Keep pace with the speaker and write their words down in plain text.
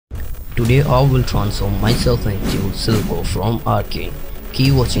Today I will transform myself into Silco from Arcane.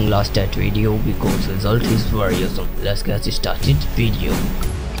 Keep watching last that video because result is very awesome. Let's get started video.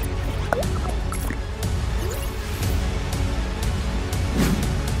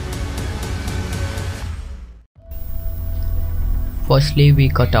 Firstly, we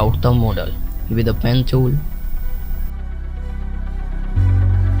cut out the model with a pen tool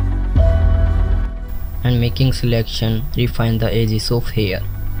and making selection, refine the edges of hair.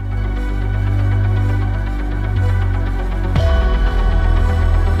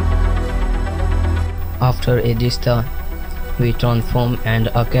 After edges we transform and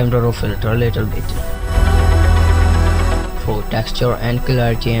a camera filter a little bit for texture and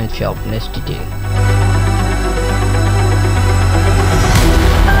clarity and sharpness detail.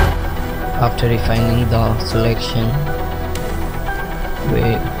 After refining the selection, we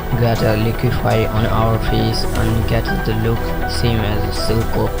get a liquify on our face and get the look same as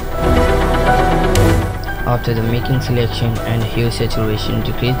Silco. After the making selection and hue saturation,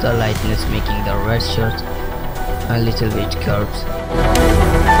 decrease the lightness, making the red shirt a little bit curves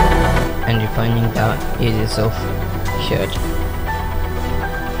and refining the edges of shirt.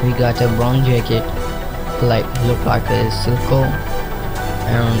 We got a brown jacket look like a Silco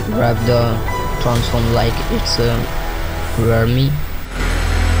and wrap the transform like it's a wormy.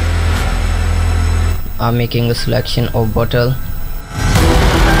 I'm making a selection of bottle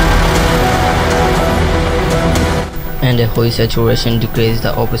and a hue saturation, decrease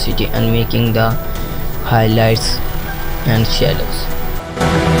the opacity and making the highlights and shadows.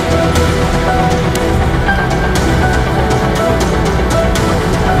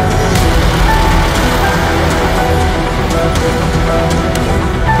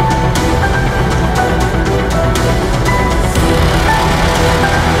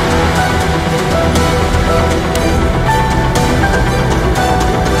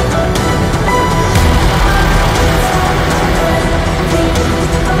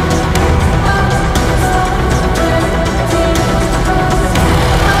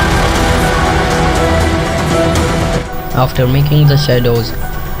 After making the shadows,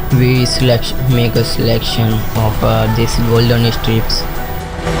 we make a selection of these golden strips.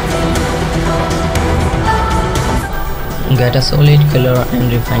 Get a solid color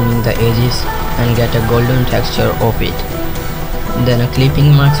and refining the edges and get a golden texture of it. Then a clipping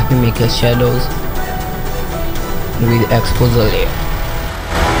mask, we make a shadows with exposure layer.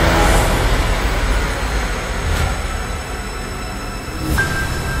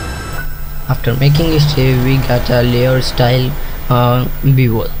 After making it, we got a layer style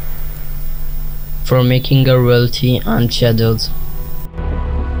bevel for making a royalty and shadows.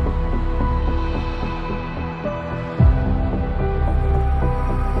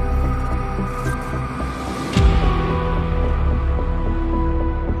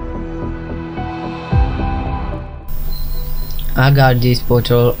 I got this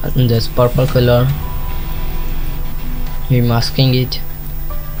bottle in this purple color. We masking it.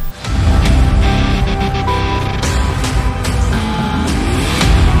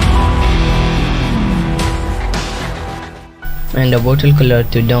 And a bottle color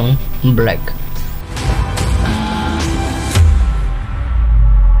to down black.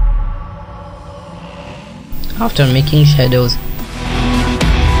 After making shadows,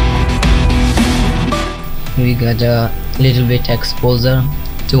 we got a little bit exposure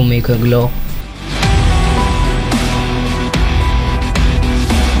to make a glow.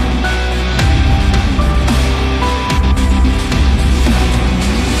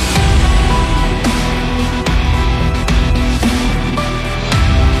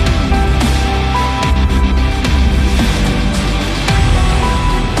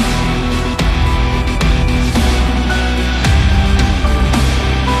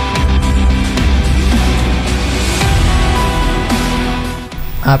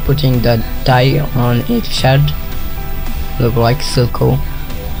 I'm putting the tie on its shirt, look like Silco,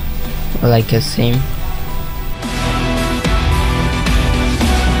 like a same.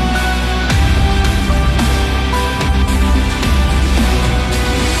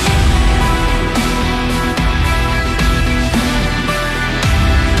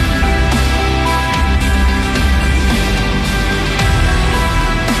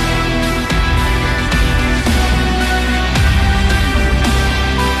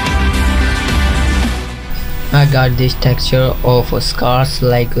 I got this texture of scars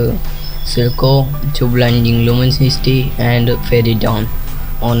like Silco to blending luminosity and fade it down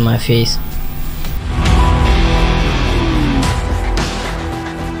on my face.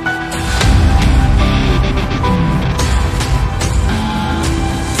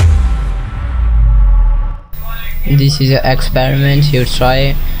 This is an experiment you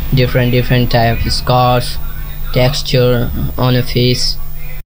try different type of scars, texture on a face.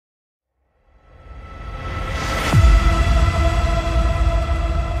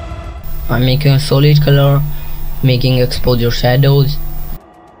 I'm making a solid color, making exposure shadows,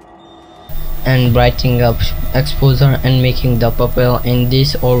 and brightening up exposure and making the purple in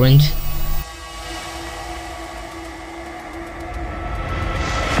this orange.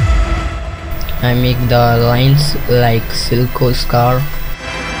 I make the lines like Silco scar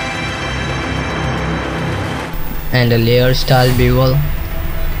and a layer style bevel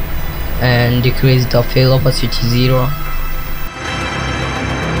and decrease the fill opacity 0.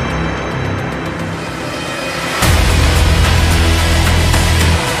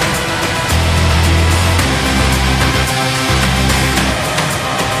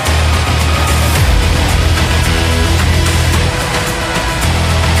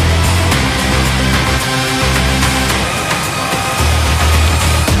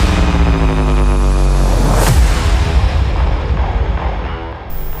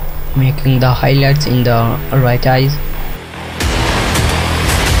 Making the highlights in the right eyes,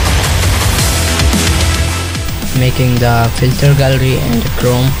 making the filter gallery and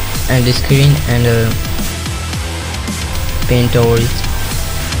chrome and the screen and paint over it.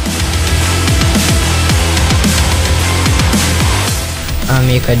 I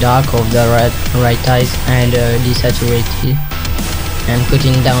make a dark of the right eyes and desaturate it and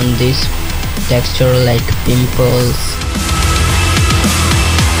putting down this texture like pimples.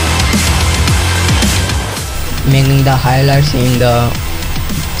 Making the highlights in the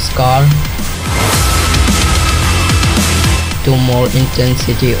scar to more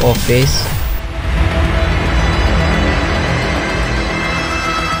intensity of face.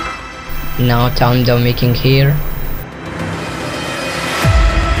 Now time the making hair.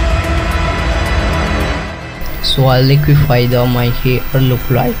 So I'll liquefy my hair look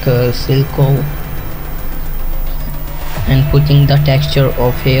like Silco and putting the texture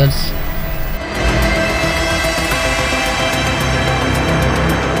of hairs.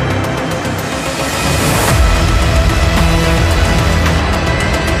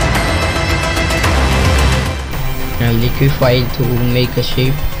 And liquefy to make a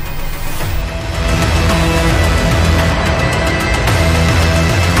shape.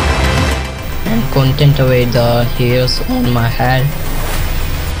 And content away the hairs on my head.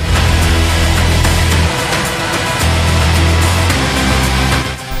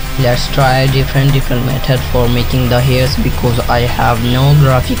 Let's try a different method for making the hairs because I have no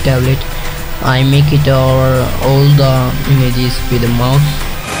graphic tablet. I make it over all the images with the mouse.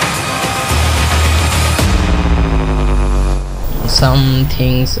 Some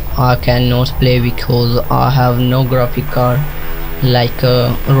things I cannot play because I have no graphic card, like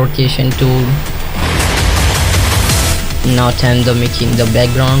a rotation tool. Now time the making the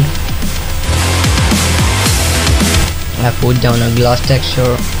background. I put down a glass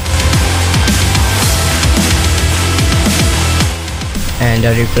texture and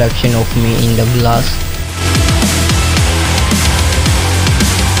a reflection of me in the glass,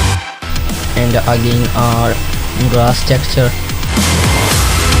 and again our glass texture,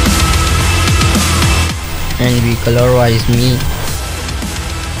 and we colorize me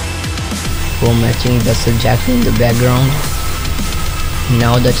for matching the subject in the background.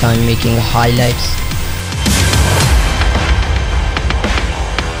 Now that I'm making highlights,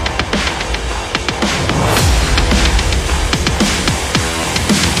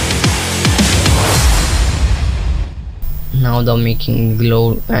 now the making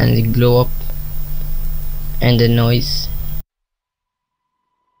glow and glow up and the noise,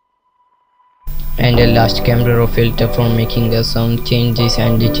 and the last camera raw filter for making some changes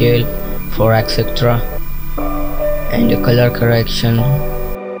and detail for etc, and the color correction.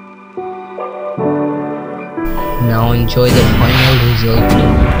 Now enjoy the final result.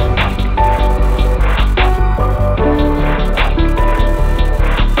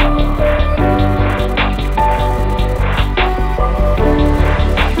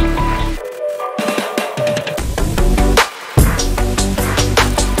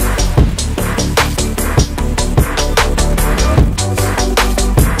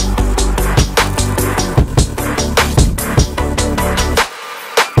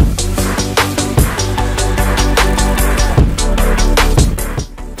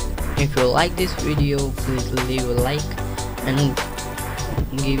 If you like this video, please leave a like and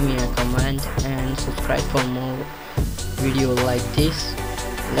give me a comment and subscribe for more video like this.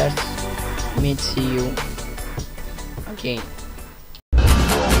 Let's see you again.